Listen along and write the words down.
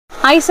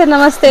Hi sir,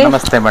 namaste.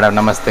 Namaste madam,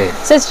 namaste.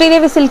 Sir,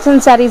 Devi Silks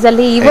and Sarees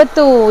alli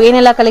ivattu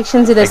ಏನೆಲ್ಲ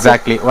collections ಇದೆ sir?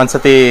 Exactly.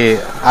 ಒಂದ್ಸತಿ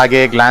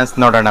ಹಾಗೆ glance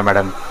ನೋಡೋಣ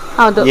madam.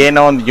 ಹೌದು.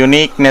 ಏನೋ ಒಂದು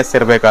ಯುನೀಕ್ನೆಸ್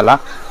ಇರಬೇಕಲ್ಲ,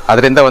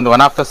 ಅದರಿಂದ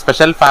one of the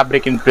special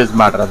fabric introduce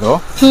ಮಾಡಿರೋದು.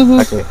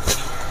 ಓಕೆ.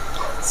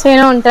 ಸೊ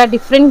ಏನೋ ಒಂಥರ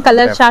ಡಿಫರೆಂಟ್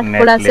ಕಲರ್ ಚಾರ್ಟ್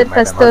ಕೂಡ ಸರ್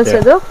ಫಸ್ಟ್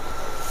ತೋರಿಸೋದು.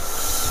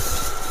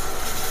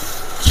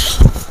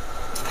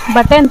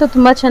 ಬಟ್ಟೆ ಅಂತೂ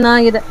ತುಂಬಾ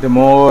ಚೆನ್ನಾಗಿದೆ.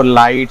 ಮೋರ್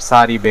ಲೈಟ್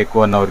ಸಾರಿ ಬೇಕು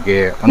ಅನ್ನೋರ್ಗೆ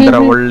ಒಂಥರ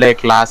ಒಳ್ಳೆ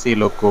ಕ್ಲಾಸಿ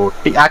ಲುಕ್.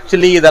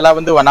 ಆಕ್ಚುಲಿ ಇದೆಲ್ಲ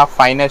ಒನ್ ಆಫ್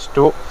ಫೈನೆಸ್ಟ್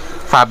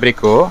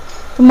ಫ್ಯಾಬ್ರಿಕ್.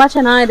 ತುಂಬಾ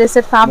ಚೆನ್ನಾಗಿದೆ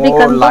ಸರ್ ಫ್ಯಾಬ್ರಿಕ್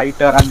ಅಂತ.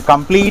 Lighter and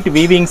complete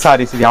weaving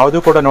saris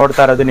ಯಾವುದು ಕೂಡ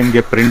ನೋಡ್ತಾ ಇರೋದು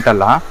ನಿಮಗೆ ಪ್ರಿಂಟ್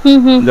ಅಲ್ಲ.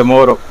 The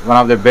more one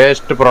of the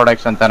best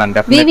products ಅಂತ ನಾನು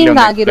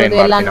ಡೆಫಿನೆಟ್ಲಿ ಆಗಿರೋದು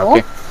ಎಲ್ಲಾನು.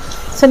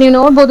 ಸೊ ನೀವು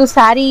ನೋಡಬಹುದು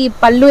ಸ್ಯಾರಿ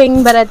ಪಲ್ಲು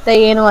ಹೆಂಗ್ ಬರುತ್ತೆ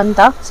ಏನು ಅಂತ.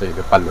 ಸೊ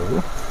ಇದು ಪಲ್ಲು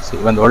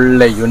ಒಂದು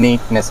ಒಳ್ಳೆ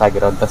ಯುನೀಕ್ನೆಸ್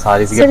ಆಗಿರುವಂತ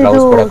ಸಾರೀಸ್ ಗೆ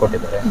ಬ್ಲೌಸ್ ಕೂಡ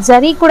ಕೊಟ್ಟಿದ್ದಾರೆ.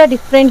 ಜರಿ ಕೂಡ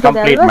ಡಿಫರೆಂಟ್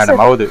ಇದೆ ಅಲ್ವಾ ಮೇಡಂ?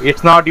 ಹೌದು.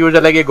 ಇಟ್ಸ್ ನಾಟ್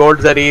ಯೂಶುವಲ್ ಆಗಿ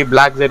ಗೋಲ್ಡ್ ಜರಿ,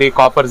 ಬ್ಲಾಕ್ ಜರಿ,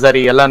 ಕಾಪರ್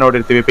ಜರಿ ಎಲ್ಲ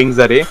ನೋಡಿರ್ತೀವಿ, ಪಿಂಕ್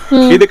ಜರಿ.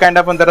 ಇದು ಕೈಂಡ್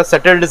ಆಫ್ ಒಂಥರ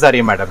ಸೆಟಲ್ಡ್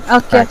ಜರಿ ಮೇಡಂ.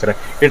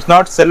 ಇಟ್ಸ್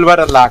ನಾಟ್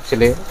ಸಿಲ್ವರ್ ಅಲ್ಲ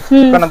ಆಕ್ಚುಲಿ,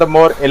 ಒಂದು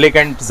ಮೋರ್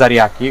ಎಲಿಗೆಂಟ್ ಜರಿ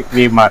ಹಾಕಿ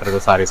ವೀವ್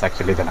ಮಾಡಿರೋದು ಸಾರೀಸ್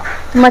ಆಕ್ಚುಲಿ. ಇದನ್ನ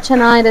ತುಂಬಾ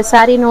ಚೆನ್ನಾಗಿದೆ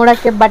ಸ್ಯಾರಿ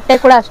ನೋಡಕ್ಕೆ. ಬಟ್ಟೆ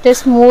ಕೂಡ ಅಷ್ಟೇ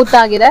ಸ್ಮೂತ್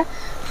ಆಗಿದೆ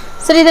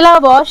ಸರ್. ಇದೆಲ್ಲ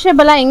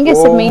ವಾಷಬಲ್ ಹೆಂಗೆ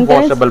sir? Maintain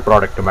washable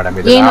product madam.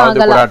 ಇದು ಯಾವುದು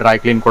ಕೂಡ ಡ್ರೈ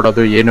ಕ್ಲೀನ್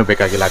ಕೊಡೋದು ಏನು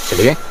ಬೇಕಾಗಿಲ್ಲ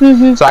actually.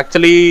 So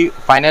actually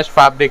finest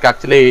fabric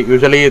actually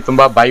usually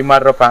ತುಂಬಾ ಬೈ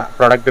ಮಾಡಿರೋ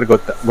ಪ್ರಾಡಕ್ಟ್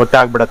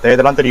ಗೊತ್ತಾಗ್ಬಿಡುತ್ತೆ.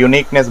 ಇದೆಲ್ಲ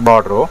ಯುನೀಕ್ನೆಸ್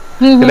ಬಾರ್ಡರ್.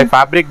 ಇಲ್ಲ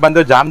ಫ್ಯಾಬ್ರಿಕ್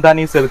ಬಂದು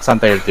ಜಾಮ್ದಾನಿ ಸಿಲ್ಕ್ಸ್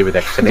ಅಂತ ಹೇಳ್ತೀವಿ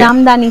ಆಕ್ಚುಲಿ.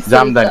 ಜಾಮ್ದಾನಿ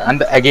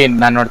ಅಂಡ್ ಅಗೇನ್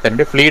ನಾನು ನೋಡ್ತಾ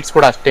ಇದ್ದೀನಿ ಫ್ಲೀಟ್ಸ್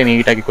ಕೂಡ ಅಷ್ಟೇ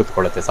ನೀಟ್ ಆಗಿ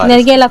ಕೂತ್ಕೊಳ್ಳುತ್ತೆ.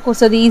 ನೆರಿಗೆ ಎಲ್ಲ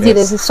ಕೂಸೋದು ಈಸಿ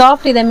ಇದೆ,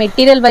 ಸಾಫ್ಟ್ ಇದೆ,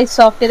 ಮೆಟೀರಿಯಲ್ ವೈಸ್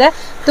ಸಾಫ್ಟ್ ಇದೆ,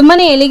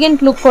 ತುಂಬಾನೇ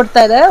ಎಲಿಗೆಂಟ್ ಲುಕ್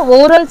ಕೊಡ್ತಾ ಇದೆ.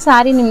 ಓವರ್ ಆಲ್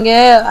ಸಾರಿ ನಿಮ್ಗೆ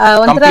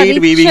ಒಂಥರ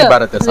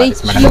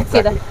ಲುಕ್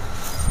ಇದೆ,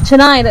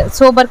 ಚೆನ್ನಾಗಿದೆ.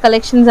 ಸೋಬರ್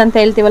ಕಲೆಕ್ಷನ್ಸ್ ಅಂತ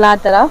ಹೇಳ್ತೀವಲ್ಲ ಆ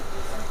ತರ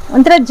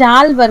ಒಂಥರ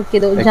ಜಾಲ್ ವರ್ಕ್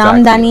ಇದು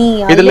ಜಾಮ್ದಾನಿ.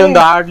 ಇದರಲ್ಲಿ ಒಂದು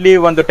ಹಾರ್ಡ್ಲಿ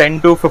ಒಂದು 10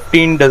 to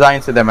 15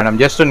 ಡಿಸೈನ್ಸ್ ಇದೆ madam.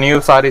 Just new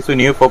saris,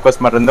 new focus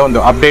ಮಾಡಿರೋ ಒಂದು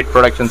ಅಪ್ಡೇಟ್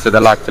ಪ್ರೊಡಕ್ಷನ್ಸ್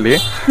ಇದೆಲ್ಲ ಆಕ್ಚುಲಿ.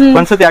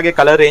 ಒಂದ್ಸತಿ ಹಾಗೆ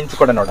ಕಲರ್ ರೇಂಜ್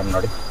ಕೂಡ ನೋಡೋಣ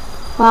ನೋಡಿ.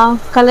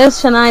 ಕಲರ್ಸ್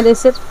ಚೆನ್ನಾಗಿದೆ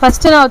ಸರ್.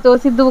 ಫಸ್ಟ್ ನಾವು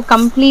ತೋರಿಸಿದ್ದು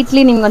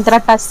ಕಂಪ್ಲೀಟ್ಲಿ ನಿಮ್ಗೆ ಒಂಥರ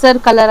ಟಸ್ಸರ್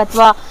ಕಲರ್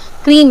ಅಥವಾ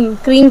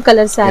ಕ್ರೀಮ್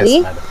ಕಲರ್ ಸ್ಯಾರಿ.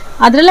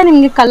 ಅದ್ರಲ್ಲ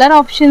ನಿಮ್ಗೆ ಕಲರ್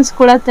ಆಪ್ಷನ್ಸ್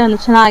ಕೂಡ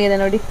ಚೆನ್ನಾಗಿದೆ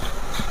ನೋಡಿ.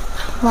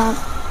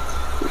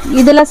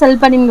 ಇದೆಲ್ಲ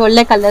ಸ್ವಲ್ಪ ನಿಮ್ಗೆ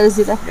ಒಳ್ಳೆ ಕಲರ್ಸ್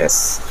ಇದೆ.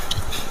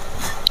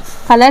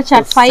 ಕಲರ್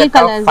ಚಾರ್ಟ್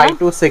 5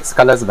 to 6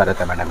 ಕಲರ್ಸ್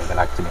ಬರುತ್ತೆ ಮೇಡಂ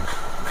ಇದೆಲ್ಲ ಆಕ್ಚುಲಿ.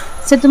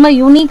 ಸೊ ತುಂಬಾ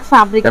ಯೂನಿಕ್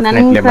ಫ್ಯಾಬ್ರಿಕ್.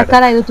 ನನ್ನ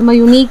ಪ್ರಕಾರ ಇದು ತುಂಬಾ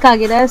ಯೂನಿಕ್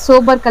ಆಗಿದೆ.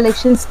 ಸೋಬರ್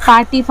ಕಲೆಕ್ಷನ್ಸ್,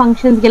 ಪಾರ್ಟಿ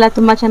ಫಂಕ್ಷನ್ಸ್ ಗೆಲ್ಲ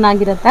ತುಂಬಾ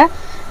ಚೆನ್ನಾಗಿರುತ್ತೆ.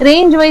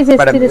 ರೇಂಜ್ ವೈಸ್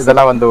ಎಷ್ಟಿದೆ?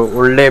 ಇದೆಲ್ಲ ಒಂದು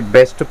ಒಳ್ಳೆ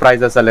ಬೆಸ್ಟ್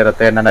ಪ್ರೈಸಸ್ ಅಲ್ಲಿ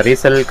ಇರುತ್ತೆ. ನನ್ನ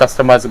ರೀಸೇಲ್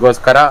ಕಸ್ಟಮರ್ಸ್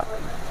ಗೋಸ್ಕರ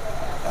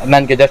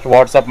ನನಗೆ ಜಸ್ಟ್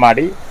ವಾಟ್ಸ್ಆಪ್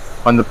ಮಾಡಿ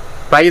ಒಂದು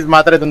ಪ್ರೈಸ್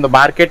ಮಾತ್ರ, ಇದೊಂದು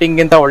ಮಾರ್ಕೆಟಿಂಗ್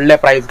ಗಿಂತ ಒಳ್ಳೆ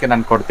ಪ್ರೈಸ್ ಗೆ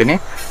ನಾನು ಕೊಡ್ತೀನಿ.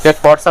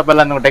 ಜಸ್ಟ್ ವಾಟ್ಸ್ಆಪ್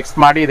ಅಲ್ಲಿ ನನಗೆ ಟೆಕ್ಸ್ಟ್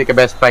ಮಾಡಿ ಇದಕ್ಕೆ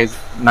ಬೆಸ್ಟ್ ಪ್ರೈಸ್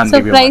ನಾನು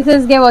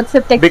ಪ್ರೈಸಸ್ ಗೆ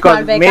ವಾಟ್ಸ್ಆಪ್ ಟೆಕ್ಸ್ಟ್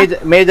ಮಾಡಬೇಕು.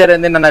 ಮೇಜರ್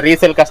ಅಂದ್ರೆ ನನ್ನ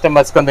ರೀಸೇಲ್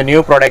ಕಸ್ಟಮರ್ಸ್ ಒಂದು ನ್ಯೂ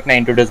ಪ್ರಾಡಕ್ಟ್ ನ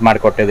ಇಂಟ್ರೊಡ್ಯೂಸ್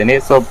ಮಾಡಿಕೊಟ್ಟಿದ್ದೀನಿ.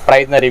 ಸೊ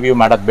ಪ್ರೈಸ್ ನ ರಿವ್ಯೂ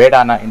ಮಾಡೋದು ಬೇಡ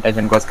ಅನ್ನೋ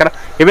ಇಂಟೆನ್ಷನ್ ಗೋಸ್ಕರ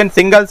ಇವನ್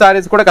ಸಿಂಗಲ್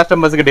ಸಾರೀಸ್ ಕೂಡ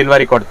ಕಸ್ಟಮರ್ಸ್ ಗೆ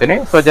ಡೆಲಿವರಿ ಕೊಡ್ತೀನಿ.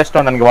 ಸೊ ಜಸ್ಟ್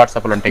ನನಗೆ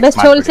ವಾಟ್ಸ್ಆಪ್ ಅಲ್ಲಿ ಟೆಕ್ಸ್ಟ್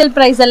ಮಾಡಿ. ಹೋಲ್ಸೇಲ್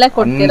ಪ್ರೈಸ್ ಎಲ್ಲ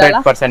ಕೊಡ್ತೀರಾ?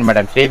 100%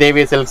 ಮೇಡಂ.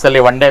 ಶ್ರೀದೇವಿ ಸಿಲ್ಕ್ಸ್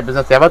ಅಲ್ಲಿ ಒನ್ ಡೇ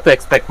ಬಿಸ್ನೆಸ್ ಯಾವತ್ತೂ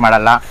ಎಕ್ಸ್ಪೆಕ್ಟ್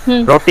ಮಾಡಲ್ಲ.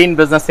 ರೂಟೀನ್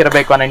ಬಿಸ್ನೆಸ್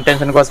ಇರಬೇಕು ಅನ್ನೋ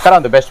ಇಂಟೆನ್ಷನ್ ಗೋಸ್ಕರ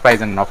ಒಂದು ಬೆಸ್ಟ್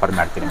ಪ್ರೈಸ್ ಅನ್ನು ಆಫರ್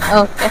ಮಾಡ್ತೀನಿ.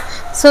 ಓಕೆ.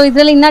 ಸೊ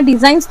ಇದರಲ್ಲಿ ಇನ್ನ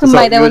ಡಿಸೈನ್ಸ್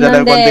ತುಂಬಾ ಇದೆ.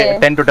 ಒಂದೊಂದೇ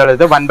 10 to 12 ಇದೆ.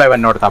 ಒನ್ ಬೈ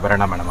ಒನ್ ನೋಡ್ತಾ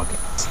ಬರೋಣ madam. Okay.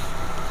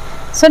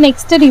 So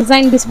next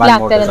design display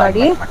ಆಗ್ತಾ ಇದೆ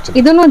ನೋಡಿ.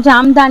 ಇದನ್ನು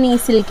ಜಾಮ್ದಾನಿ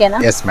ಸಿಲ್ಕ್ ಏನಾ?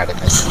 S madam.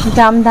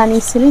 ಜಾಮ್ದಾನಿ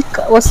ಸಿಲ್ಕ್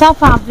ಹೊಸ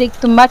ಫ್ಯಾಬ್ರಿಕ್,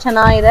 ತುಂಬಾ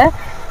ಚೆನ್ನಾಗಿದೆ.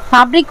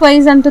 ಫ್ಯಾಬ್ರಿಕ್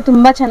ವೈಸ್ ಅಂತೂ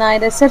ತುಂಬಾ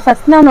ಚೆನ್ನಾಗಿದೆ ಸರ್.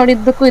 ಫಸ್ಟ್ ನಾವು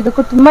ನೋಡಿದ್ದಕ್ಕೂ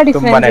ಇದಕ್ಕೂ ತುಂಬಾ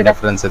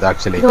ಡಿಫರೆನ್ಸ್ ಇದೆ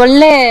ಆಕ್ಚುಲಿ.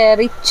 ಒಳ್ಳೆ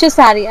ರಿಚ್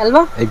ಸ್ಯಾರಿ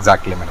ಅಲ್ವಾ?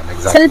 Exactly madam.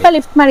 ಎಕ್ಸಾಕ್ಟ್ಲಿ. ಸ್ವಲ್ಪ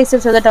ಲಿಫ್ಟ್ ಮಾಡಿ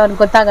ಸರ್, ಸೊ ದಟ್ ಅವ್ರಿಗೆ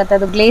ಗೊತ್ತಾಗುತ್ತೆ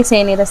ಅದು ಗ್ಲೇಸ್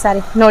ಏನಿದೆ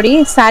ಸ್ಯಾರಿ. ನೋಡಿ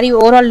ಸ್ಯಾರಿ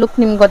ಓವರ್ ಆಲ್ ಲುಕ್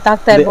ನಿಮ್ಗೆ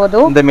ಗೊತ್ತಾಗ್ತಾ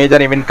ಇರಬಹುದು. The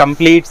major even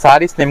complete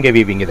saris ನಿಮಗೆ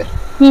ವೀವಿಂಗ್ ಇದೆ.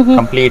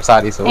 Complete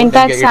saris,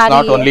 it's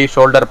not only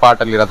shoulder part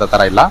ಅಲ್ಲಿ ಇರೋ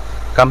ತರ ಇಲ್ಲ,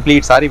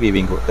 complete sorry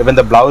weaving. Even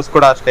the blouse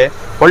ಕೂಡ ಅಷ್ಟೇ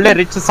ಒಳ್ಳೆ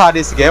ರಿಚ್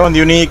ಸಾರೀಸ್ ಗೆ ಒಂದು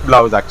ಯುನೀಕ್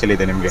ಬ್ಲೌಸ್ ಆಕ್ಚುಲಿ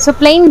ಇದೆ ನಿಮಗೆ. So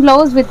plain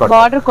blouse with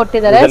border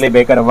ಕೊಟ್ಟಿದ್ದಾರೆ. ಇದರಲ್ಲಿ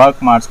ಬೇಕಾದ್ರೆ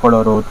ವರ್ಕ್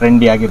ಮಾಡಿಸ್ಕೊಳ್ಳೋರು,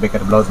 ಟ್ರೆಂಡಿ ಆಗಿ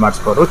ಬೇಕಾದ್ರೆ ಬ್ಲೌಸ್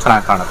ಮಾಡಿಸ್ಕೊಳ್ಳೋರು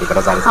ಚೆನ್ನಾಗಿ ಕಾಣುತ್ತೆ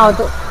ಇದರ ಸಾರೀಸ್.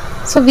 ಹೌದು.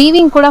 ಸೊ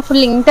ವೀವಿಂಗ್ ಕೂಡ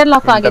ಫುಲ್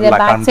ಇಂಟರ್ಲಾಕ್ ಆಗಿದೆ.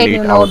 ಬ್ಯಾಕ್ ಸೈಡ್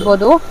ನೀವು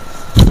ನೋಡಬಹುದು.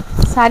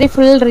 ಸಾರಿ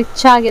ಫುಲ್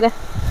ರಿಚ್ ಆಗಿದೆ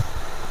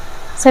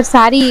ಸರ್.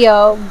 ಸಾರಿ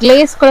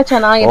ಗ್ಲೇಸ್ ಕೂಡ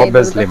ಚೆನ್ನಾಗಿದೆ.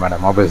 Obviously madam,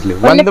 obviously.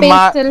 ಒಂದು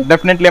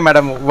ಡೆಫಿನೆಟ್ಲಿ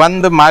ಮೇಡಂ,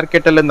 ಒಂದು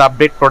ಮಾರ್ಕೆಟ್ ಅಲ್ಲಿ ಒಂದು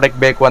ಅಪ್ಡೇಟ್ ಪ್ರಾಡಕ್ಟ್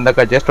ಬೇಕು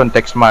ಅಂದಾಗ ಜಸ್ಟ್ ಒಂದು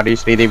ಟೆಕ್ಸ್ಟ್ ಮಾಡಿ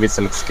ಶ್ರೀದೇವಿ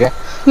ಸಿಲ್ಕ್ಸ್ ಗೆ.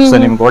 ಸೊ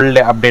ನಿಮ್ಗೆ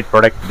ಒಳ್ಳೆ ಅಪ್ಡೇಟ್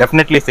ಪ್ರಾಡಕ್ಟ್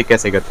ಡೆಫಿನೆಟ್ಲಿ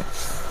ಸಿಗುತ್ತೆ.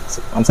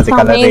 ಒಂದ್ಸತಿ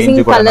ಕಲರ್ ರೇಂಜ್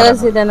ಕೂಡ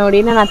ಕಲರ್ಸ್ ಇದೆ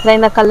ನೋಡಿ. ನಾನು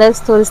ಹತ್ರದಿಂದ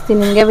ಕಲರ್ಸ್ ತೋರಿಸ್ತೀನಿ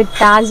ನಿಮಗೆ ವಿತ್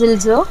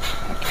ಟ್ಯಾಸಲ್ಸ್.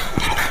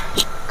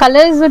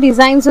 ಕಲರ್ಸ್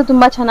ಡಿಸೈನ್ಸ್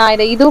ತುಂಬಾ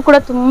ಚೆನ್ನಾಗಿದೆ. ಇದು ಕೂಡ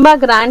ತುಂಬಾ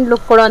ಗ್ರ್ಯಾಂಡ್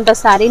ಲುಕ್ ಕೊಡುವಂತ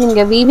ಸಾರಿ.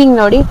 ನಿಮ್ಗೆ ವೀವಿಂಗ್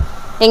ನೋಡಿ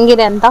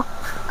ಹೆಂಗಿದೆ ಅಂತ.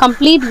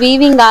 ಕಂಪ್ಲೀಟ್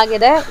ವೀವಿಂಗ್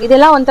ಆಗಿದೆ.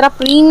 ಇದೆಲ್ಲ ಒಂಥರ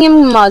ಪ್ರೀಮಿಯಂ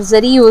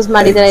ಜರಿ ಯೂಸ್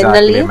ಮಾಡಿದ್ದಾರೆ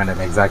ಇದರಲ್ಲಿ.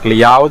 ಎಕ್ಸಾಕ್ಟ್ಲಿ.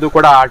 ಯಾವುದು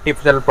ಕೂಡ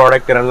ಆರ್ಟಿಫಿಷಿಯಲ್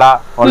ಪ್ರಾಡಕ್ಟ್ ಇರಲ್ಲ.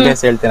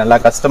 ಆಲ್ವೇಸ್ ಹೇಳ್ತೀನಲ್ಲ,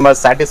 ಕಸ್ಟಮರ್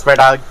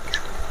ಸ್ಯಾಟಿಸ್ಫೈಡ್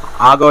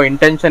ಆಗೋ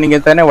ಇಂಟೆನ್ಷನ್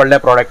ಗಿಂತಾನೆ ಒಳ್ಳೆ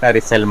ಪ್ರಾಡಕ್ಟ್ ನ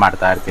ರಿಸೇಲ್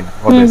ಮಾಡ್ತಾ ಇರ್ತೀನಿ.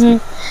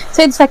 ಸೊ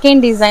ಇದು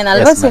ಸೆಕೆಂಡ್ ಡಿಸೈನ್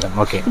ಅಲ್ವಾ ಸರ್?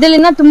 ಇದರಲ್ಲಿ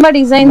ಇನ್ನ ತುಂಬಾ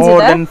ಡಿಸೈನ್ಸ್ ಇದೆ.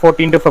 More than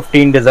 14 to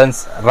 15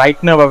 designs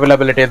right now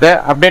availability ಇದೆ.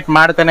 ಅಪ್ಡೇಟ್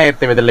ಮಾಡ್ತಾನೆ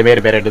ಇರ್ತೀವಿ ಇದರಲ್ಲಿ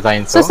ಬೇರೆ ಬೇರೆ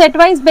ಡಿಸೈನ್ಸ್. ಸೊ ಸೆಟ್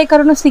ವೈಸ್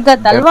ಬೇಕಾದ್ರೂ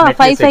ಸಿಗತ್ತಲ್ವಾ?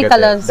 5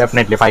 ಕಲರ್ಸ್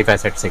ಡೆಫಿನೆಟ್ಲಿ 5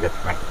 ಸೆಟ್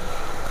ಸಿಗುತ್ತೆ.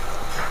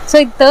 ಸೊ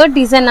ಇದು ಥರ್ಡ್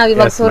ಡಿಸೈನ್ ನಾವು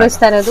ಇವಾಗ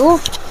ತೋರಿಸ್ತಾ ಇರೋದು.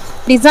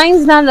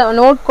 ಡಿಸೈನ್ಸ್ ನ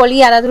ನೋಡ್ಕೊಳ್ಳಿ.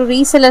 ಯಾರಾದ್ರೂ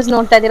ರೀಸೆಲರ್ಸ್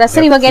ನೋಡ್ತಾ ಇದೀರಾ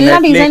ಸರ್? ಇವಾಗ ಎಲ್ಲ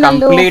ಡಿಸೈನ್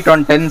ಕಂಪ್ಲೀಟ್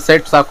ಒಂದು 10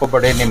 ಸೆಟ್ಸ್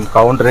ಹಾಕೋಬೇಡಿ, ನಿಮ್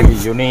ಕೌಂಟರ್ ಗೆ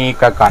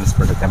ಯುನೀಕ್ ಆಗಿ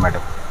ಕಾಣಿಸ್ಬಿಡುತ್ತೆ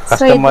ಮೇಡಮ್.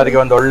 ಕಸ್ಟಮರ್ ಗೆ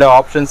ಒಂದು ಒಳ್ಳೆ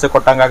ಆಪ್ಷನ್ಸ್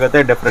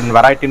ಕೊಟ್ಟಂಗಾಗುತ್ತೆ. ಡಿಫರೆಂಟ್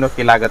ವೆರೈಟಿನೂ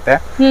ಫೀಲ್ ಆಗುತ್ತೆ.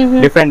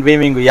 Different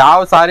weaving. ಯಾವ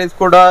ಸಾರೀಸ್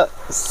ಕೂಡ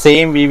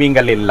ಸೇಮ್ ವೀವಿಂಗ್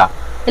ಅಲ್ಲಿ ಇಲ್ಲ.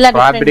 ಎಲ್ಲ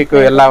ಫ್ಯಾಬ್ರಿಕ್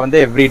ಎಲ್ಲ ಒಂದು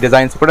ಎವ್ರಿ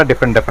ಡಿಸೈನ್ಸ್ ಕೂಡ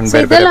ಡಿಫರೆಂಟ್ ಡಿಫರೆಂಟ್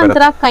ಬೇರೆ ಬೇರೆ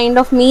ಒಂತರ ಕೈಂಡ್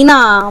ಆಫ್ ಮೀನಾ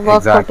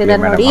ವರ್ಕ್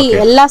ಕೊಟ್ಟಿದ್ದಾರೆ ನೋಡಿ.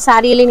 ಎಲ್ಲಾ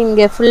ಸ್ಯಾರಿಯಲ್ಲಿ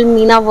ನಿಮ್ಗೆ ಫುಲ್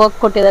ಮೀನಾ ವರ್ಕ್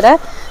ಕೊಟ್ಟಿದ್ದಾರೆ.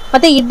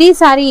 ಮತ್ತೆ ಇಡೀ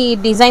ಸ್ಯಾರಿ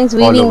ಡಿಸೈನ್ಸ್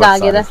ವೀವಿಂಗ್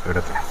ಆಗಿದೆ.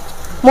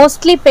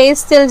 ಮೋಸ್ಟ್ಲಿ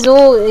ಪೇಸ್ಟಲ್ಸ್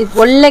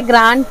ಒಳ್ಳೆ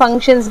ಗ್ರ್ಯಾಂಡ್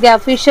ಫಂಕ್ಷನ್ಸ್ ಗೆ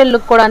ಅಫಿಷಿಯಲ್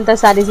ಲುಕ್ ಕೊಡುವಂತ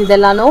saris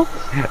ಇದೆಲ್ಲಾನು.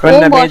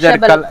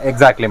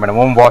 Exactly madam,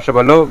 home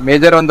washable.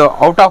 Major ಒಂದು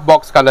ಔಟ್ ಆಫ್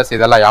ಬಾಕ್ಸ್ ಕಲರ್ಸ್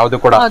ಇದೆಲ್ಲ ಯಾವುದು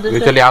ಕೂಡ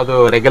ಯೂಶುವಲಿ ಯಾವುದು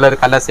ರೆಗ್ಯುಲರ್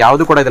ಕಲರ್ಸ್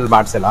ಯಾವುದು ಕೂಡ ಇದ್ರಲ್ಲಿ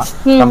ಮಾಡಿಸಿಲ್ಲ.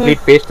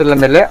 ಕಂಪ್ಲೀಟ್ ಪೇಸ್ಟಲ್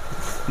ಮೇಲೆ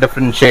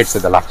ಡಿಫರೆಂಟ್ ಶೇಡ್ಸ್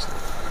ಇದೆಲ್ಲ.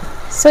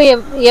 ಸೊ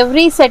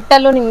ಎವ್ರಿ ಸೆಟ್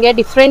ಅಲ್ಲೂ ನಿಮ್ಗೆ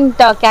ಡಿಫ್ರೆಂಟ್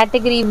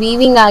ಕ್ಯಾಟಗರಿ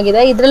ವೀವಿಂಗ್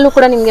ಆಗಿದೆ. ಇದ್ರಲ್ಲೂ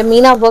ಕೂಡ ನಿಮ್ಗೆ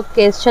ಮೀನಾ ವರ್ಕ್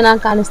ಎಷ್ಟು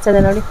ಚೆನ್ನಾಗಿ ಕಾಣಿಸ್ತದೆ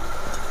ನೋಡಿ.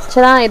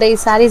 ಚೆನ್ನಾಗಿದೆ ಈ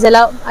ಸ್ಯಾರೀಸ್ ಎಲ್ಲ.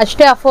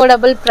 ಅಷ್ಟೇ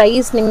ಅಫೋರ್ಡಬಲ್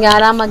ಪ್ರೈಸ್, ನಿಮ್ಗೆ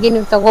ಆರಾಮಾಗಿ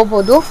ನೀವು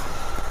ತಗೋಬಹುದು.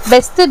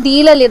 ಬೆಸ್ಟ್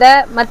ಡೀಲ್ ಅಲ್ಲಿ ಇದೆ.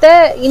 ಮತ್ತೆ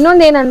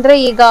ಇನ್ನೊಂದೇನಂದ್ರೆ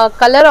ಈಗ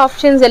ಕಲರ್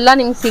ಆಪ್ಷನ್ಸ್ ಎಲ್ಲ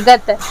ನಿಮ್ಗೆ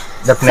ಸಿಗತ್ತೆ.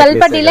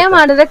 ಸ್ವಲ್ಪ ಡಿಲೇ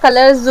ಮಾಡಿದ್ರೆ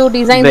ಕಲರ್ಸ್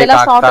ಡಿಸೈನ್ಸ್ ಎಲ್ಲ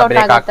ಸಾರ್ಟ್ ಔಟ್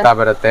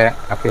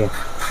ಆಗುತ್ತೆ.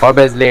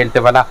 ಆಬ್ವಿಯಸ್ಲಿ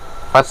ಹೇಳ್ತೀವಲ್ಲ,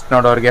 first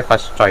ನೋಡೋರಿಗೆ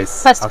first choice,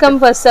 first come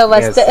first serve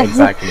ಅಷ್ಟೇ.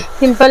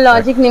 Simple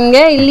logic.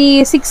 ನಿಮ್ಗೆ ಇಲ್ಲಿ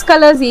 6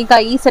 ಕಲರ್ಸ್ ಈಗ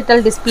ಈ ಸೆಟ್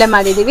ಅಲ್ಲಿ ಡಿಸ್ಪ್ಲೇ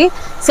ಮಾಡಿದೀವಿ.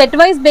 ಸೆಟ್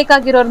ವೈಸ್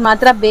ಬೇಕಾಗಿರೋರು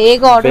ಮಾತ್ರ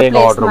ಬೇಗ ಆರ್ಡರ್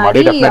ಪ್ಲೇಸ್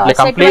ಮಾಡಿ.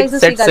 ಕಂಪ್ಲೀಟ್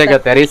ಸೆಟ್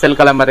ಸಿಗುತ್ತೆ. ರೀಸೇಲ್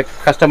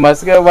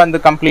ಕಸ್ಟಮರ್ಸ್ ಗೆ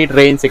ಒಂದು ಕಂಪ್ಲೀಟ್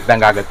ರೇಂಜ್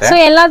ಸಿಕ್ದಂಗ ಆಗುತ್ತೆ. ಸೊ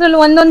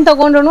ಎಲ್ಲಾದ್ರಲ್ಲೂ ಒಂದೊಂದು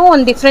ತಗೊಂಡ್ರು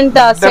ಒಂದು ಡಿಫರೆಂಟ್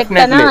ಸೆಟ್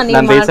ಅನ್ನ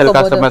ನೀವು ರೀಸೇಲ್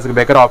ಕಸ್ಟಮರ್ಸ್ ಗೆ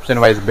ಬೇಕಾದ್ರೆ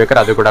ಆಪ್ಷನ್ ವೈಸ್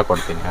ಬೇಕಾದ್ರೆ ಅದು ಕೂಡ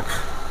ಕೊಡ್ತೀನಿ.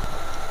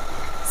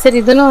 ಸರ್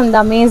ಇದನ್ನು ಒಂದು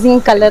ಅಮೇಜಿಂಗ್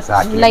ಕಲರ್.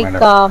 ಲೈಕ್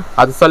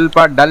ಅದು ಸ್ವಲ್ಪ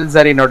ಡಲ್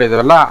ಜರಿ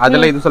ನೋಡಿದ್ರಲ್ಲ,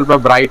 ಅದೆಲ್ಲ ಇದು ಸ್ವಲ್ಪ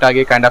ಬ್ರೈಟ್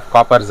ಆಗಿ ಕೈಂಡ್ ಆಫ್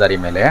ಕಾಪರ್ ಜರಿ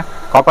ಮೇಲೆ.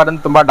 ಕಾಪರ್ ಅಂತ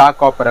ತುಂಬಾ ಡಾರ್ಕ್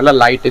ಕಾಪರ್ ಎಲ್ಲ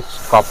ಲೈಟ್ ಇಶ್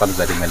ಕಾಪರ್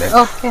ಜರಿ ಮೇಲೆ.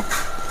 ಓಕೆ,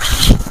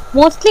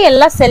 ಮೋಸ್ಟ್ಲಿ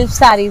ಎಲ್ಲ ಸೆಲ್ಫ್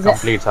ಸ್ಯಾರೀಸ್.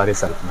 ಕಂಪ್ಲೀಟ್ ಸಾರಿ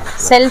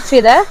ಸೆಲ್ಫ್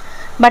ಇದೆ.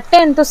 ಬಟ್ಟೆ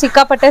ಅಂತೂ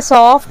ಸಿಕ್ಕಾಪಟ್ಟೆ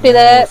ಸಾಫ್ಟ್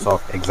ಇದೆ.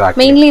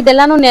 ಮೇನ್ಲಿ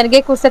ಇದೆಲ್ಲಾನು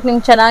ನೆರಿಗೆ ಕೂರ್ಸಕ್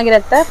ನಿಮ್ಗೆ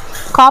ಚೆನ್ನಾಗಿರುತ್ತೆ.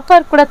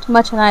 ಕಾಪರ್ ಕೂಡ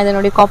ತುಂಬಾ ಚೆನ್ನಾಗಿದೆ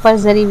ನೋಡಿ. ಕಾಪರ್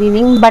ಜರಿ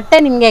ವೀವಿಂಗ್. ಬಟ್ಟೆ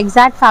ನಿಮ್ಗೆ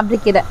ಎಕ್ಸಾಕ್ಟ್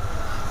ಫ್ಯಾಬ್ರಿಕ್ ಇದೆ.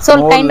 So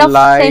kind of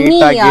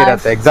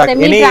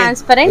semi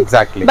transparent.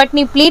 But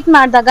ನೀವು ಪ್ಲೀಟ್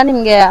ಮಾಡಿದಾಗ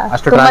ನಿಮ್ಗೆ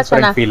ತುಂಬಾ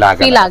ಚೆನ್ನಾಗಿ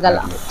ಫೀಲ್ ಆಗಲ್ಲ.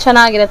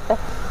 ಚೆನ್ನಾಗಿರುತ್ತೆ.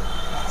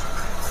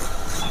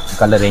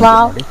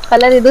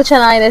 ಕಲರ್ ಇದು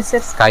ಚೆನ್ನಾಗಿದೆ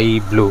ಸರ್. ಸ್ಕೈ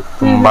ಬ್ಲೂ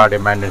ತುಂಬಾ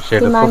ಡಿಮ್ಯಾಂಡೆಡ್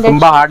ಶೇಡ್.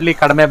 ತುಂಬಾ ಹಾರ್ಡ್ಲಿ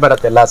ಕಡಿಮೆ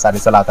ಬರುತ್ತೆ ಎಲ್ಲ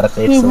ಸಾರೀಸ್ ಎಲ್ಲ ಆ ತರ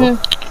ಶೇಡ್ಸ್.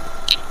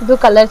 ಇದು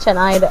ಕಲರ್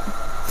ಚೆನ್ನಾಗಿದೆ.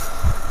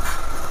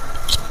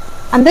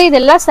 ಅಂದ್ರೆ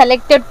ಇದೆಲ್ಲ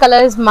ಸೆಲೆಕ್ಟೆಡ್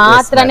ಕಲರ್ಸ್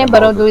ಮಾತ್ರನೇ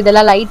ಬರೋದು.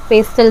 ಇದೆಲ್ಲ ಲೈಟ್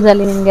ಪೇಸ್ಟಲ್ಸ್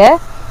ಅಲ್ಲಿ ನಿಮ್ಗೆ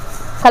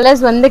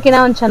ಕಲರ್ಸ್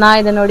ಒಂದಕ್ಕಿಂತ ಒಂದು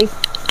ಚೆನ್ನಾಗಿದೆ ನೋಡಿ.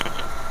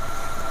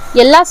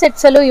 ಎಲ್ಲಾ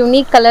ಸೆಟ್ಸ್ ಅಲ್ಲೂ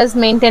ಯುನೀಕ್ ಕಲರ್ಸ್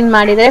ಮೇಂಟೈನ್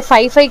ಮಾಡಿದ್ರೆ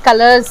 5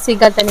 ಕಲರ್ಸ್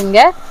ಸಿಗುತ್ತೆ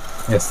ನಿಮ್ಗೆ.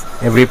 ಎಸ್,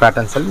 ಎವ್ರಿ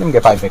ಪ್ಯಾಟರ್ನ್ಸ್ ಅಲ್ಲಿ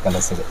ನಿಮ್ಗೆ 5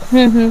 ಕಲರ್ಸ್ ಸಿಗುತ್ತೆ.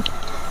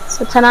 ಸೊ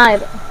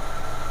ಚೆನ್ನಾಗಿದೆ.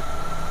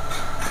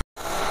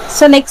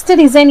 ಸೊ ನೆಕ್ಸ್ಟ್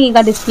ಡಿಸೈನ್ ಈಗ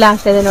ಡಿಸ್ಪ್ಲೇ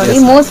ಆಗ್ತಿದೆ ನೋಡಿ.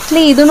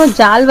 ಮೋಸ್ಟ್ಲಿ ಇದನ್ನು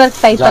ಜಾಲ್ ವರ್ಕ್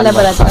ಟೈಪ್ ಅಲ್ಲೇ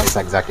ಬರುತ್ತೆ.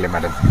 Exactly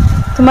madam.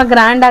 ತುಂಬಾ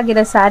ಗ್ರ್ಯಾಂಡ್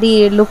ಆಗಿದೆ ಸ್ಯಾರಿ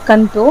ಲುಕ್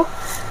ಅಂತೂ.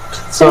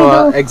 ಸೊ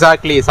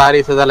ಎಕ್ಸಾಕ್ಟ್ಲಿ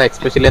ಸಾರೀಸ್ ಅದೆಲ್ಲ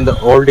ಎಸ್ಪೆಷಲಿ ಅಂದ್ರೆ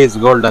ಓಲ್ಡ್ ಇಸ್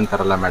ಗೋಲ್ಡ್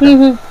ಅಂತಾರಲ್ಲ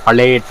ಮೇಡಮ್,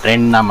 ಹಳೆ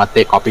ಟ್ರೆಂಡ್ ನ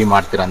ಮತ್ತೆ ಕಾಪಿ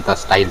ಮಾಡ್ತಿರಂತ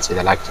ಸ್ಟೈಲ್ಸ್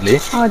ಇದೆಲ್ಲ. ಆಕ್ಚುಲಿ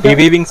ಈ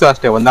ವೀವಿಂಗ್ಸ್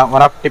ಅಷ್ಟೇ ಒನ್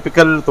ಆಫ್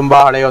ಟಿಪಿಕಲ್ ತುಂಬಾ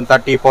ಹಳೆ ಒಂದು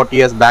 30-40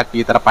 ಇಯರ್ಸ್ ಬ್ಯಾಕ್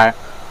ಈ ತರ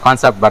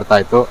ಕಾನ್ಸೆಪ್ಟ್ ಬರ್ತಾ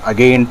ಇತ್ತು.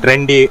 ಅಗೇನ್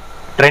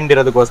ಟ್ರೆಂಡ್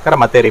ಇರೋದಕ್ಕೋಸ್ಕರ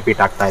ಮತ್ತೆ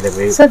ರಿಪೀಟ್ ಆಗ್ತಾ ಇದೆ.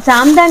 ಸೊ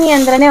ಜಾಮ್ದಾನಿ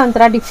ಅಂದ್ರೇನೆ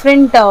ಒಂಥರ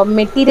ಡಿಫರೆಂಟ್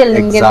ಮೆಟೀರಿಯಲ್,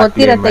 ನಿಮಗೆ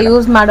ಗೊತ್ತಿರುತ್ತೆ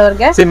ಯೂಸ್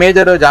ಮಾಡೋರ್ಗೆ.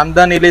 ಮೇಜರ್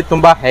ಜಾಮ್ದಾನಿಲಿ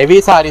ತುಂಬಾ ಹೆವಿ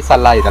ಸಾರೀಸ್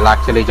ಅಲ್ಲ ಇದೆಲ್ಲ.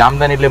 Actually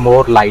ಜಾಮ್ದಾನಿಲಿ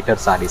more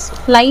lighter saris.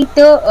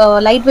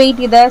 Light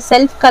weight ಇದೆ,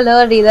 ಸೆಲ್ಫ್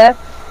ಕಲರ್ ಇದೆ.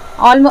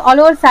 ಆಲ್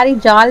ಓವರ್ ಸ್ಯಾರಿ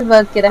ಜಾಲ್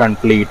ವರ್ಕ್ ಇದೆ.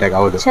 ಕಂಪ್ಲೀಟ್ ಆಗಿ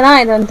ಹೌದು,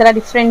 ಚೆನ್ನಾಗಿದೆ. ಒಂಥರ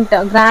different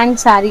grand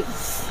sari.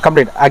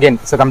 Complete again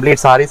so complete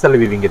saris ಅಲ್ಲಿ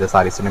ವೀವಿಂಗ್ ಇದೆ.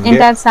 ಸಾರೀಸ್ ನಿಮಗೆ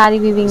ಎಂಟೈರ್ ಸ್ಯಾರಿ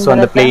ವೀವಿಂಗ್. ಸೊ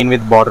ಒಂದು ಪ್ಲೇನ್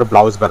ವಿತ್ ಬಾರ್ಡರ್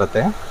ಬ್ಲೌಸ್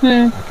ಬರುತ್ತೆ.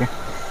 ಓಕೆ,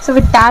 ಸೊ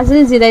ವಿತ್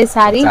ಟಾಸಲ್ಸ್ ಇದೆ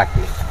ಸ್ಯಾರಿ.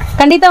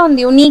 ಖಂಡಿತ ಒಂದು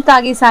ಯುನೀಕ್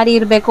ಆಗಿ ಸ್ಯಾರಿ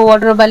ಇರಬೇಕು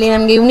ವಾರ್ಡ್ರೋಬ್ ಅಲ್ಲಿ.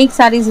 ನಮಗೆ ಯುನೀಕ್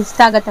ಸ್ಯಾರೀಸ್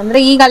ಇಷ್ಟ ಆಗತ್ತೆ ಅಂದ್ರೆ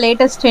ಈಗ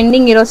ಲೇಟೆಸ್ಟ್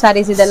ಟ್ರೆಂಡಿಂಗ್ ಇರೋ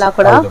ಸ್ಯಾರೀಸ್ ಇದೆಲ್ಲ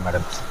ಕೂಡ.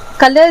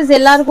 ಕಲರ್ಸ್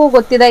ಎಲ್ಲರಿಗೂ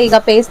ಗೊತ್ತಿದೆ. ಈಗ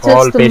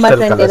ಪೇಸ್ಟಲ್ಸ್ ತುಂಬಾ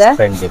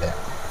ಟ್ರೆಂಡ್ ಇದೆ.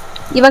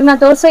 ಇವಾಗ ನಾ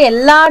ತೋರಿಸೋ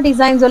ಎಲ್ಲಾ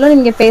ಡಿಸೈನ್ಸ್ ಅಲ್ಲೂ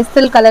ನಿಮ್ಗೆ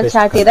ಪೇಸ್ಟಲ್ ಕಲರ್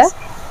ಚಾರ್ಟ್ ಇದೆ.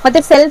 ಮತ್ತೆ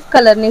ಸೆಲ್ಫ್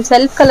ಕಲರ್, ನೀವು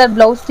ಸೆಲ್ಫ್ ಕಲರ್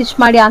ಬ್ಲೌಸ್ ಸ್ಟಿಚ್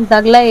ಮಾಡಿ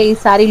ಹಾಕಿದಾಗಲೇ ಈ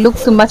ಸಾರಿ ಲುಕ್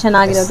ತುಂಬಾ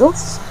ಚೆನ್ನಾಗಿರೋದು.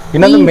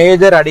 ಇನ್ನೊಂದು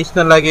ಮೇಜರ್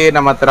ಅಡಿಷನಲ್ ಆಗಿ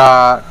ನಮ್ಮ ಹತ್ರ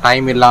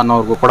ಟೈಮ್ ಇಲ್ಲ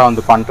ಅನ್ನೋರ್ಗೂ ಕೂಡ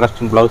ಒಂದು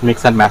contrasting blouse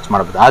mix and match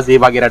ಮಾಡಬಹುದು. ಆಸ್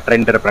ಇವಾಗಿರೋ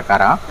ಟ್ರೆಂಡ್ ಇರೋ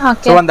ಪ್ರಕಾರ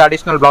ಸೊ ಒಂದು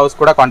ಅಡಿಷನಲ್ ಬ್ಲೌಸ್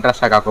ಕೂಡ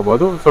ಕಾಂಟ್ರಾಸ್ಟ್ ಆಗಿ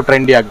ಹಾಕೋಬಹುದು. ಸೊ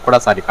ಟ್ರೆಂಡಿ ಆಗಿ ಕೂಡ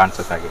ಸಾರಿ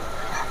ಕಾಣಿಸುತ್ತೆ. ಆಗಿ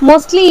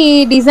ಮೋಸ್ಟ್ಲಿ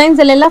ಡಿಸೈನ್ಸ್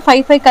ಅಲ್ಲೆಲ್ಲ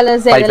 5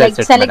 ಕಲರ್ಸ್ ಇದೆ,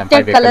 ಲೈಕ್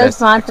ಸೆಲೆಕ್ಟೆಡ್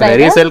ಕಲರ್ಸ್ ಮಾತ್ರ ಇದೆ.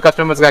 ರೀಸೇಲ್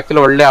ಕಸ್ಟಮರ್ಸ್ ಗೆ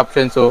ಆಕ್ಚುಲಿ ಒಳ್ಳೆ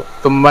ಆಪ್ಷನ್ಸ್.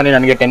 ತುಂಬಾನೇ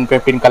ನನಗೆ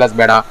 10-15 ಕಲರ್ಸ್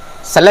ಬೇಡ,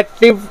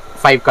 ಸೆಲೆಕ್ಟಿವ್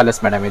 5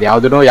 ಕಲರ್ಸ್ ಮೇಡಮ್ ಇದೆ.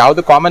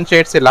 ಯಾವ್ದು ಕಾಮನ್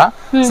ಶೇಡ್ಸ್ ಇಲ್ಲ,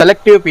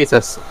 ಸೆಲೆಕ್ಟಿವ್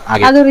ಪೀಸಸ್.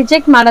 ಅದು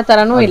ರಿಜೆಕ್ಟ್ ಮಾಡೋ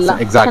ತರನೂ ಇಲ್ಲ.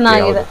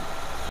 ಚೆನ್ನಾಗಿದೆ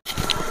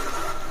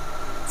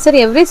ಸರ್.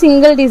 ಎವ್ರಿ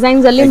ಸಿಂಗಲ್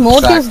ಡಿಸೈನ್ಸ್ ಅಲ್ಲಿ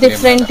ಮೋಟಿವ್ಸ್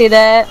ಡಿಫ್ರೆಂಟ್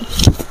ಇದೆ.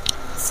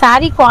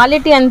 ಸ್ಯಾರಿ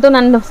ಕ್ವಾಲಿಟಿ ಅಂತೂ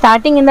ನಾನು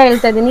ಸ್ಟಾರ್ಟಿಂಗ್ ಇಂದ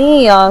ಹೇಳ್ತಾ ಇದೀನಿ,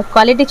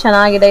 ಕ್ವಾಲಿಟಿ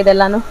ಚೆನ್ನಾಗಿದೆ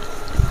ಇದೆಲ್ಲಾನು.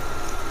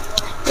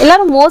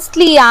 ಎಲ್ಲರೂ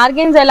ಮೋಸ್ಟ್ಲಿ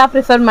ಆರ್ಗೆನ್ಸ್ ಎಲ್ಲ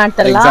ಪ್ರಿಫರ್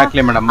ಮಾಡ್ತಾರಲ್ಲ,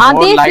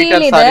 ಅದೇ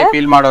ಫೀಲ್ ಇದೆ.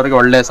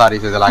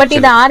 ಬಟ್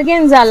ಇದು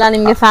ಆರ್ಗೆನ್ಸ್ ಅಲ್ಲ,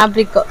 ನಿಮ್ಗೆ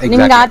ಫ್ಯಾಬ್ರಿಕ್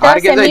ನಿಮ್ಗೆ ಆ ತರ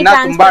ಸೆಮಿ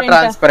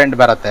ಟ್ರಾನ್ಸ್ಪರೆಂಟ್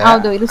ಬರುತ್ತೆ.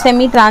 ಹೌದು, ಇದು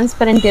ಸೆಮಿ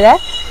ಟ್ರಾನ್ಸ್ಪರೆಂಟ್ ಇದೆ.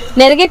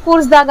 ನೆರಿಗೆ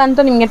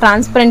ಕೂರ್ಸಿದಾಗಂತೂ ನಿಮ್ಗೆ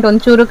ಟ್ರಾನ್ಸ್ಪರೆಂಟ್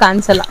ಒಂಚೂರು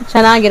ಕಾಣಿಸಲ್ಲ.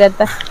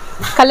 ಚೆನ್ನಾಗಿರುತ್ತೆ.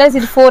 ಕಲರ್ಸ್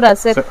ಇದು 4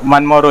 ಸರ್.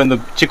 ಒನ್ ಮೋರ್ ಒಂದು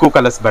ಚಿಕ್ಕು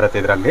ಕಲರ್ಸ್ ಬರುತ್ತೆ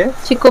ಇದರಲ್ಲಿ.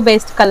 ಚಿಕ್ಕು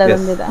ಬೇಸ್ಡ್ ಕಲರ್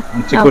ಒಂದಿದೆ.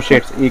 ಚಿಕ್ಕು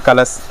ಶೇಡ್ಸ್ ಈ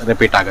ಕಲರ್ಸ್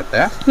ರಿಪೀಟ್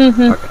ಆಗುತ್ತೆ.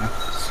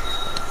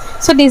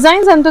 ಸೊ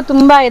ಡಿಸೈನ್ಸ್ ಅಂತೂ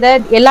ತುಂಬಾ ಇದೆ.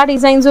 ಎಲ್ಲಾ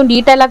ಡಿಸೈನ್ಸ್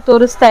ಡೀಟೇಲ್ ಆಗಿ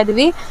ತೋರಿಸ್ತಾ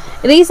ಇದೀವಿ.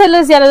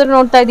 ರೀಸೆಲ್ಲರ್ಸ್ ಯಾರಾದ್ರೂ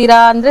ನೋಡ್ತಾ ಇದ್ದೀರಾ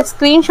ಅಂದ್ರೆ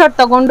ಸ್ಕ್ರೀನ್ ಶಾಟ್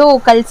ತಗೊಂಡು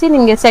ಕಳಿಸಿ,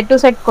 ನಿಮ್ಗೆ ಸೆಟ್ ಟು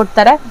ಸೆಟ್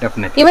ಕೊಡ್ತಾರೆ.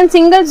 ಈವನ್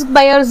ಸಿಂಗಲ್ಸ್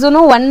ಬಯರ್ಸ್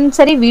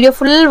ಒಂದ್ಸರಿ ವಿಡಿಯೋ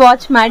ಫುಲ್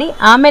ವಾಚ್ ಮಾಡಿ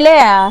ಆಮೇಲೆ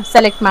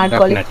ಸೆಲೆಕ್ಟ್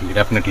ಮಾಡ್ಕೊಳ್ಳಿ.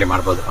 ಡೆಫಿನೆಟ್ಲಿ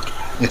ಮಾಡಬಹುದು.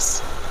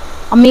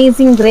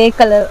 Amazing grey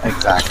colour.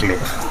 Exactly.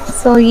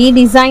 So ಈ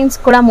ಡಿಸೈನ್ಸ್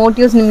ಕೂಡ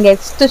ಮೋಟಿವ್ಸ್ ನಿಮ್ಗೆ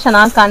ಎಷ್ಟು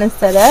ಚೆನ್ನಾಗಿ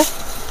ಕಾಣಿಸ್ತಾ ಇದೆ.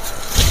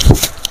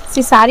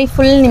 ಸಾರಿ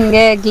ಫುಲ್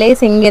ನಿಮ್ಗೆ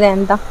ಗ್ಲೇಸ್ ಹೆಂಗಿದೆ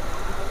ಅಂತ.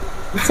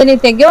 ಸೊ ನೀವು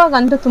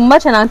ತೆಗೆಯುವಾಗಂತೂ ತುಂಬಾ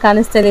ಚೆನ್ನಾಗಿ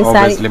ಕಾಣಿಸ್ತಿದೆ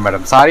ಸಾರಿ.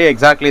 ಮೇಡಮ್ ಸಾರಿ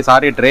ಎಕ್ಸಾಕ್ಟ್ಲಿ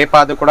ಸಾರಿ ಡ್ರೇಪ್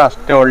ಆದ್ರೂ ಕೂಡ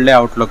ಅಷ್ಟೇ ಒಳ್ಳೆ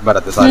ಔಟ್ಲುಕ್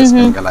ಬರುತ್ತೆ ಸಾರೀಸ್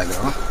ಗೆಲ್ಲ.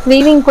 ಇದು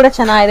ವೀವಿಂಗ್ ಕೂಡ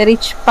ಚೆನ್ನಾಗಿದೆ,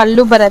 ರಿಚ್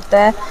ಪಲ್ಲು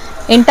ಬರುತ್ತೆ,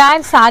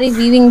 ಎಂಟೈರ್ ಸಾರಿ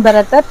ವೀವಿಂಗ್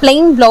ಬರುತ್ತೆ,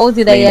 ಪ್ಲೈನ್ ಬ್ಲೌಸ್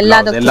ಇದೆ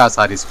ಎಲ್ಲಾ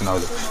ಸಾರೀಸ್.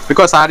 ಹೌದು,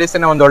 ಬಿಕಾಸ್ ಸಾರೀಸ್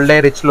ಒಂದು ಒಳ್ಳೆ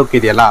ರಿಚ್ ಲುಕ್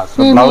ಇದೆಯಲ್ಲ, ಸೊ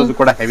ಬ್ಲೌಸ್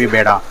ಕೂಡ ಹೆವಿ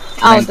ಬೇಡ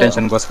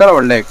ಇಂಟೆನ್ಷನ್ಗೋಸ್ಕರ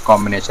ಒಳ್ಳೆ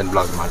ಕಾಂಬಿನೇಷನ್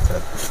ಬ್ಲೌಸ್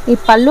ಮಾಡ್ತಾರೆ. ಈ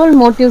ಪಲ್ಲು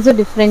ಮೋಟಿವ್ಸ್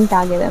ಡಿಫ್ರೆಂಟ್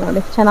ಆಗಿದೆ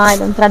ನೋಡಿ,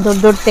 ಚೆನ್ನಾಗಿದೆ. ಒಂಥರ ದೊಡ್ಡ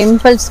ದೊಡ್ಡ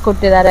ಟೆಂಪಲ್ಸ್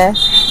ಕೊಟ್ಟಿದ್ದಾರೆ,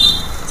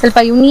 ಸ್ವಲ್ಪ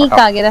ಯುನೀಕ್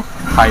ಆಗಿದೆ.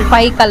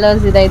 5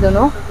 ಕಲರ್ಸ್ ಇದೆ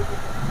ಇದೂನು.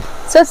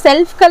 ಸೊ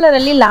ಸೆಲ್ಫ್ ಕಲರ್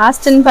ಅಲ್ಲಿ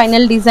ಲಾಸ್ಟ್ ಅಂಡ್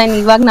ಫೈನಲ್ ಡಿಸೈನ್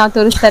ಇವಾಗ ನಾವು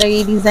ತೋರಿಸ್ತಾರೆ.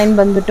 ಈ ಡಿಸೈನ್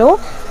ಬಂದ್ಬಿಟ್ಟು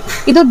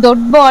ಇದು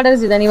ದೊಡ್ಡ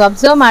ಬಾರ್ಡರ್ಸ್ ಇದೆ, ನೀವು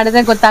ಅಬ್ಸರ್ವ್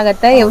ಮಾಡಿದ್ರೆ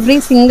ಗೊತ್ತಾಗುತ್ತೆ. ಎವ್ರಿ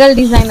ಸಿಂಗಲ್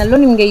ಡಿಸೈನ್ ಅಲ್ಲೂ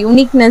ನಿಮ್ಗೆ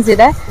ಯುನೀಕ್ನೆಸ್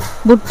ಇದೆ.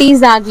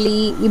 ಬುಟ್ಟೀಸ್ ಆಗ್ಲಿ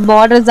ಈ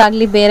ಬಾರ್ಡರ್ಸ್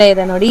ಆಗ್ಲಿ ಬೇರೆ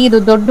ಇದೆ ನೋಡಿ. ಇದು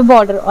ದೊಡ್ಡ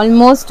ಬಾರ್ಡರ್,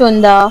 ಆಲ್ಮೋಸ್ಟ್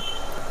ಒಂದು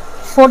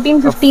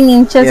 14-15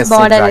 ಇಂಚಸ್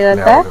ಬಾರ್ಡರ್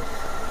ಇರುತ್ತೆ.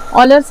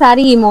 ಆಲ್ ಓವರ್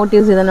ಸ್ಯಾರಿ ಈ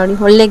ಮೋಟಿವ್ಸ್ ಇದೆ ನೋಡಿ,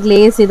 ಒಳ್ಳೆ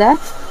ಗ್ಲೇಸ್ ಇದೆ.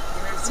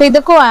 ಸೊ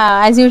ಇದಕ್ಕೂ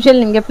ಆಸ್ ಯೂಶುವಲ್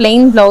ನಿಮಗೆ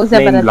ಪ್ಲೇನ್ ಬ್ಲೌಸ್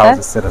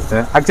ಬರುತ್ತೆ.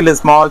 ಆಕ್ಚುಲಿ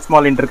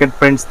ಸ್ಮಾಲ್ ಇಂಟ್ರಿಕೇಟ್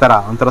ಪ್ರಿಂಟ್ಸ್ ತರ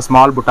ಒಂಥರ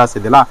ಸ್ಮಾಲ್ ಬುಟಾಸ್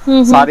ಇದೆಯಲ್ಲ,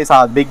 ಸಾರೀಸ್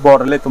ಬಿಗ್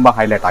ಬಾರ್ಡರ್ ಅಲ್ಲಿ ತುಂಬಾ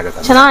ಹೈಲೈಟ್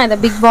ಆಗುತ್ತೆ. ಚೆನ್ನಾಗಿದೆ,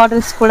 ಬಿಗ್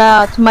ಬಾರ್ಡರ್ಸ್ ಕೂಡ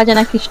ತುಂಬಾ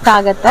ಜನಕ್ಕೆ ಇಷ್ಟ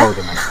ಆಗುತ್ತೆ.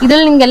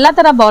 ಇದ್ರಲ್ಲಿ ನಿಮ್ಗೆ ಎಲ್ಲಾ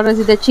ತರ ಬಾರ್ಡರ್ಸ್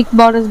ಇದೆ. ಚಿಕ್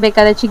ಬಾರ್ಡರ್ಸ್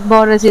ಬೇಕಾದ್ರೆ ಚಿಕ್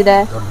ಬಾರ್ಡರ್ಸ್ ಇದೆ,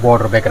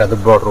 ಬಾರ್ಡರ್ ಬೇಕಾದ್ರೆ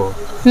ದೊಡ್ಡ ಬಾರ್ಡರ್.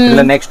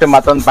 ಇಲ್ಲ ನೆಕ್ಸ್ಟ್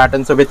ಮತ್ತೊಂದು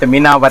ಪ್ಯಾಟರ್ನ್ಸ್ ವಿತ್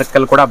ಮೀನಾ ವರ್ಕ್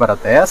ಅಲ್ಲಿ ಕೂಡ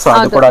ಬರುತ್ತೆ. ಸೊ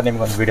ಅದು ಕೂಡ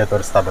ನಿಮ್ಗೆ ಒಂದು ವಿಡಿಯೋ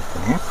ತೋರಿಸ್ತಾ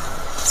ಬರ್ತೀನಿ.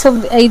 ಸೊ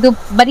ಇದು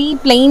ಬರೀ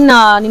ಪ್ಲೇನ್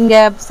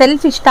ನಿಮ್ಗೆ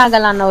ಸೆಲ್ಫ್ ಇಷ್ಟ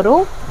ಆಗಲ್ಲ ಅನ್ನೋರು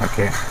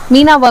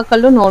ಮೀನಾ ವರ್ಕ್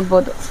ಅಲ್ಲೂ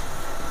ನೋಡ್ಬೋದು.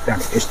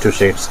 ಎಷ್ಟು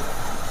ಶೇಡ್ಸ್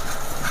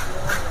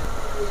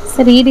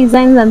ಸರ್. ಈ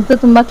ಡಿಸೈನ್ಸ್ ಅಂತೂ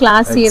ತುಂಬಾ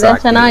ಕ್ಲಾಸಿ ಇದೆ,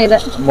 ಚೆನ್ನಾಗಿದೆ.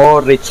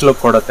 ಮೋರ್ ರಿಚ್ ಲುಕ್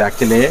ಕೊಡುತ್ತೆ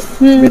ಆಕ್ಚುಲಿ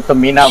ವಿತ್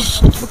ಮೀನಾ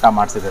ಬುಟ್ಟ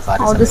ಮಾಡ್ಸಿದೆ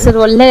ಸಾರಿ. ಹೌದು ಸರ್,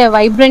 ಒಳ್ಳೆ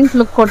ವೈಬ್ರೆಂಟ್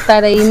ಲುಕ್ ಕೊಡ್ತಾ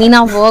ಇದೆ ಈ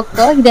ಮೀನಾ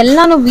ವರ್ಕ್.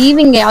 ಇದೆಲ್ಲಾನು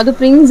ವೀವಿಂಗ್, ಯಾವುದು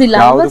ಪ್ರಿಂಟ್ಸ್ ಇಲ್ಲ,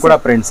 ಯಾವುದು ಕೂಡ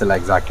ಪ್ರಿಂಟ್ಸ್ ಇಲ್ಲ.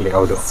 ಎಕ್ಸಾಕ್ಟ್ಲಿ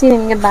ಹೌದು.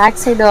 ನಿಮಗೆ ಬ್ಯಾಕ್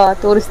ಸೈಡ್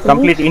ತೋರಿಸ್ತೀನಿ.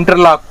 ಕಂಪ್ಲೀಟ್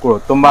ಇಂಟರ್ಲಾಕ್,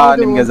 ತುಂಬಾ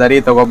ನಿಮಗೆ ಜರಿ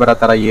ತಗೋಬರೋ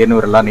ತರ ಏನು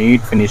ಇರಲ್ಲ,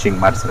 ನೀಟ್ ಫಿನಿಶಿಂಗ್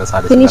ಮಾಡ್ಸಿದೆ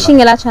ಸಾರಿ.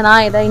 ಫಿನಿಶಿಂಗ್ ಎಲ್ಲ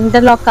ಚೆನ್ನಾಗಿದೆ,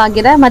 ಇಂಟರ್ಲಾಕ್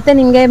ಆಗಿದೆ. ಮತ್ತೆ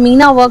ನಿಮಗೆ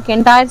ಮೀನಾ ವರ್ಕ್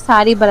ಎಂಟೈರ್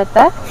ಸಾರಿ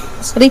ಬರುತ್ತೆ.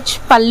 ರಿಚ್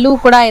ಪಲ್ಲು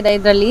ಕೂಡ ಇದೆ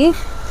ಇದರಲ್ಲಿ.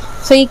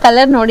 ಸೊ ಈ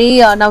ಕಲರ್ ನೋಡಿ,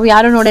 ನಾವು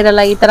ಯಾರು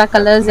ನೋಡಿರಲ್ಲ ಈ ತರ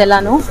ಕಲರ್ಸ್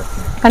ಎಲ್ಲಾನು.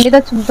 ಖಂಡಿತ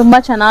ತುಂಬಾ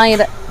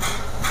ಚೆನ್ನಾಗಿದೆ.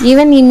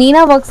 ಈವನ್ ಈ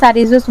ಮೀನಾ ವರ್ಕ್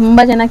ಸ್ಯಾರೀಸ್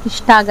ತುಂಬಾ ಜನಕ್ಕೆ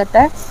ಇಷ್ಟ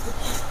ಆಗುತ್ತೆ.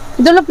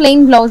 ಇದರಲ್ಲೂ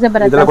ಪ್ಲೇನ್ ಬ್ಲೌಸ್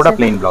ಬರುತ್ತೆ.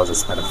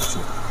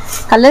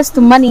 ಕಲರ್ಸ್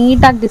ತುಂಬಾ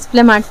ನೀಟಾಗಿ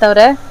ಡಿಸ್ಪ್ಲೇ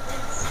ಮಾಡ್ತವ್ರೆ.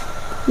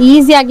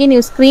 ಈಸಿಯಾಗಿ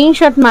ನೀವು ಸ್ಕ್ರೀನ್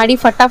ಶಾಟ್ ಮಾಡಿ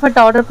ಫಟಾಫಟ್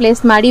ಆರ್ಡರ್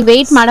ಪ್ಲೇಸ್ ಮಾಡಿ,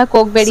 ವೇಟ್ ಮಾಡಕ್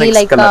ಹೋಗ್ಬೇಡಿ.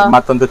 ಲೈಕ್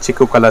ಮತ್ತೊಂದು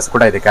ಚಿಕ್ಕ ಕಲರ್ಸ್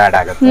ಕೂಡ ಇದಕ್ಕೆ ಆಡ್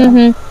ಆಗುತ್ತೆ.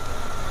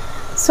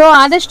 ಸೊ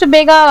ಆದಷ್ಟು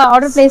ಬೇಗ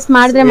ಆರ್ಡರ್ ಪ್ಲೇಸ್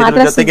ಮಾಡಿದ್ರೆ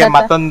ಮಾತ್ರ ಜೊತೆಗೆ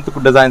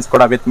ಮತ್ತೊಂದು ಡಿಸೈನ್ಸ್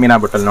ಕೂಡ ವಿತ್ ಮೀನಾ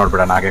ಬಟಲ್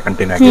ನೋಡ್ಬಿಡೋಣ. ಹಾಗೆ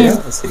ಕಂಟಿನ್ಯೂ ಆಗಿ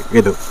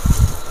ಇದು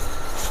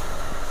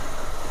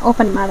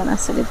ಓಪನ್ ಮಾಡೋಣ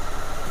ಸರ್.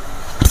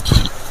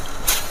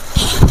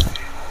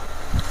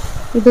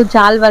 ಇದು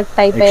ಜಾಲ್ ವರ್ಕ್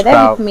ಟೈಪ್ ಇದೆ,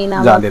 ವಿತ್ ಮೀನಾ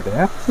ಜಾಲ್ ಇದೆ.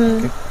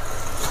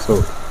 ಸೊ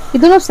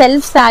ಇದನ್ನು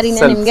ಸೆಲ್ಫ್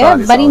ಸ್ಯಾರಿನೇ, ನಿಮಗೆ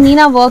ಬರೀ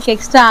ಮೀನಾ ವರ್ಕ್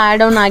ಎಕ್ಸ್ಟ್ರಾ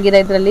ಆಡ್ ಆನ್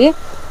ಆಗಿದೆ ಇದರಲ್ಲಿ.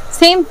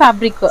 Same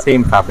fabric.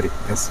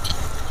 ಎಸ್.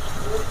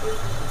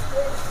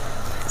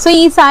 ಸೊ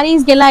ಈ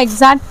ಸ್ಯಾರೀಸ್ಗೆಲ್ಲ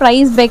ಎಕ್ಸಾಕ್ಟ್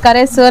ಪ್ರೈಸ್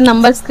ಬೇಕಾದ್ರೆ ಸರ್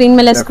ನಂಬರ್ ಸ್ಕ್ರೀನ್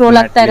ಮೇಲೆ ಸ್ಕ್ರೋಲ್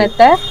ಆಗ್ತಾ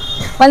ಇರುತ್ತೆ.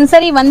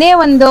 ಒಂದ್ಸರಿ ಒಂದೇ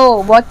ಒಂದು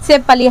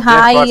ವಾಟ್ಸ್ಆಪ್ ಅಲ್ಲಿ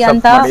ಹಾಯ್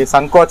ಅಂತ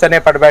ಸಂಕೋಚನೆ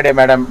ಪಡಬೇಡಿ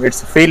madam. It's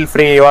feel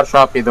free your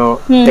shop. ಇದು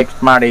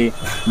ಟೆಕ್ಸ್ಟ್ ಮಾಡಿ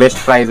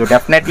ಬೆಸ್ಟ್ ಪ್ರೈಸ್.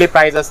 ಡೆಫಿನೆಟ್ಲಿ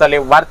ಪ್ರೈಸಸ್ ಅಲ್ಲಿ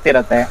ವರ್ತ್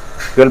ಇರುತ್ತೆ.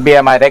 Will be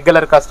my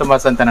regular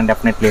customers ಅಂತ ನಾನು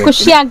ಡೆಫಿನೆಟ್ಲಿ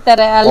ಖುಷಿ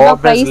ಆಗ್ತಾರೆ ಅಲ್ವಾ.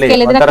 ಪ್ರೈಸ್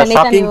ಕೇಳಿದ್ರೆ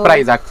ಶಾಕಿಂಗ್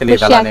ಪ್ರೈಸ್ ಆಕ್ಚುಲಿ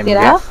ಇದಲ್ಲ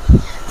ನಿಮಗೆ.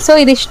 ಸೊ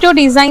ಇದಿಷ್ಟು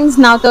ಡಿಸೈನ್ಸ್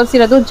ನಾವು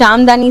ತೋರಿಸಿರೋದು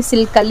ಜಾಮ್ದಾನಿ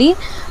ಸಿಲ್ಕ್ ಅಲ್ಲಿ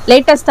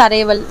ಲೇಟೆಸ್ಟ್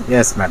ಅರೈವಲ್.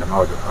 ಎಸ್ ಮೇಡಮ್,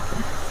 ಹೌದು.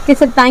 Okay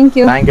sir, thank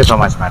you so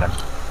much madam.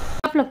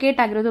 Locate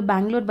ಆಗಿರೋದು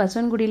ಬ್ಯಾಂಗ್ಳೂರ್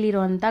ಬಸವನಗುಡಿಲಿ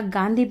ಇರುವಂತ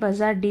ಗಾಂಧಿ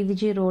ಬಜಾರ್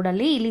DVG ರೋಡ್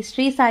ಅಲ್ಲಿ. ಇಲ್ಲಿ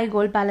ಶ್ರೀ ಸಾಯಿ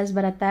ಗೋಲ್ಡ್ ಪ್ಯಾಲೇಸ್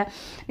ಬರುತ್ತೆ,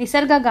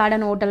 ನಿಸರ್ಗ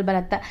ಗಾರ್ಡನ್ ಹೋಟೆಲ್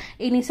ಬರುತ್ತೆ.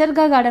 ಈ ನಿಸರ್ಗ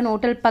ಗಾರ್ಡನ್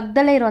ಹೋಟೆಲ್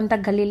ಪಕ್ಕದಲ್ಲೇ ಇರುವಂತ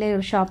ಗಲ್ಲಿಲೇ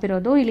ಇರೋ ಶಾಪ್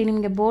ಇರೋದು. ಇಲ್ಲಿ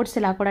ನಿಮಗೆ ಬೋರ್ಡ್ಸ್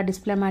ಎಲ್ಲ ಕೂಡ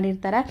ಡಿಸ್ಪ್ಲೇ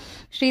ಮಾಡಿರ್ತಾರೆ,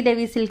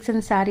 ಶ್ರೀದೇವಿ ಸಿಲ್ಕ್ಸ್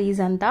ಅಂಡ್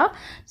ಸ್ಯಾರೀಸ್ ಅಂತ.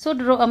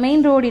 ಸೊ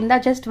ಮೇನ್ ರೋಡ್ ಇಂದ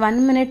ಜಸ್ಟ್ 1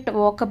 minute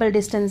ವಾಕಬಲ್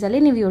ಡಿಸ್ಟೆನ್ಸ್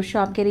ಅಲ್ಲಿ ನೀವು ಇವ್ರ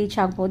ಶಾಪ್ಗೆ ರೀಚ್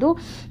ಆಗ್ಬೋದು.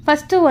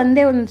 ಫಸ್ಟ್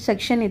ಒಂದೇ ಒಂದು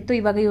ಸೆಕ್ಷನ್ ಇತ್ತು,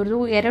 ಇವಾಗ ಇವ್ರದ್ದು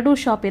 2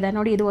 ಶಾಪ್ ಇದೆ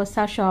ನೋಡಿ. ಇದು ಹೊಸ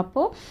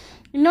ಶಾಪು.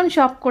 ಇನ್ನೊಂದು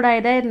ಶಾಪ್ ಕೂಡ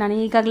ಇದೆ, ನಾನು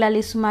ಈಗಾಗಲೇ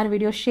ಅಲ್ಲಿ ಸುಮಾರು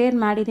ವಿಡಿಯೋ ಶೇರ್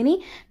ಮಾಡಿದ್ದೀನಿ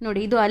ನೋಡಿ.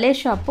 ಇದು ಹಳೆ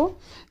ಶಾಪು.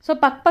 ಸೊ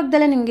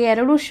ಪಕ್ಕದಲ್ಲೇ ನಿಮಗೆ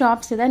 2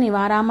 ಶಾಪ್ಸ್ ಇದೆ, ನೀವು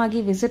ಆರಾಮಾಗಿ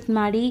ವಿಸಿಟ್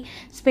ಮಾಡಿ.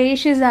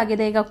 ಸ್ಪೇಷಿಯಸ್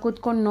ಆಗಿದೆ, ಈಗ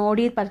ಕೂತ್ಕೊಂಡು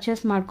ನೋಡಿ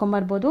ಪರ್ಚೇಸ್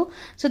ಮಾಡ್ಕೊಂಬರ್ಬೋದು.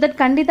 ಸೊ ದಟ್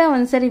ಖಂಡಿತ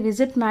ಒಂದ್ಸರಿ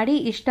ವಿಸಿಟ್ ಮಾಡಿ.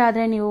 ಇಷ್ಟ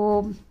ಆದರೆ ನೀವು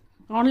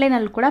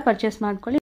ಆನ್ಲೈನಲ್ಲಿ ಕೂಡ ಪರ್ಚೇಸ್ ಮಾಡ್ಕೊಳ್ಳಿ.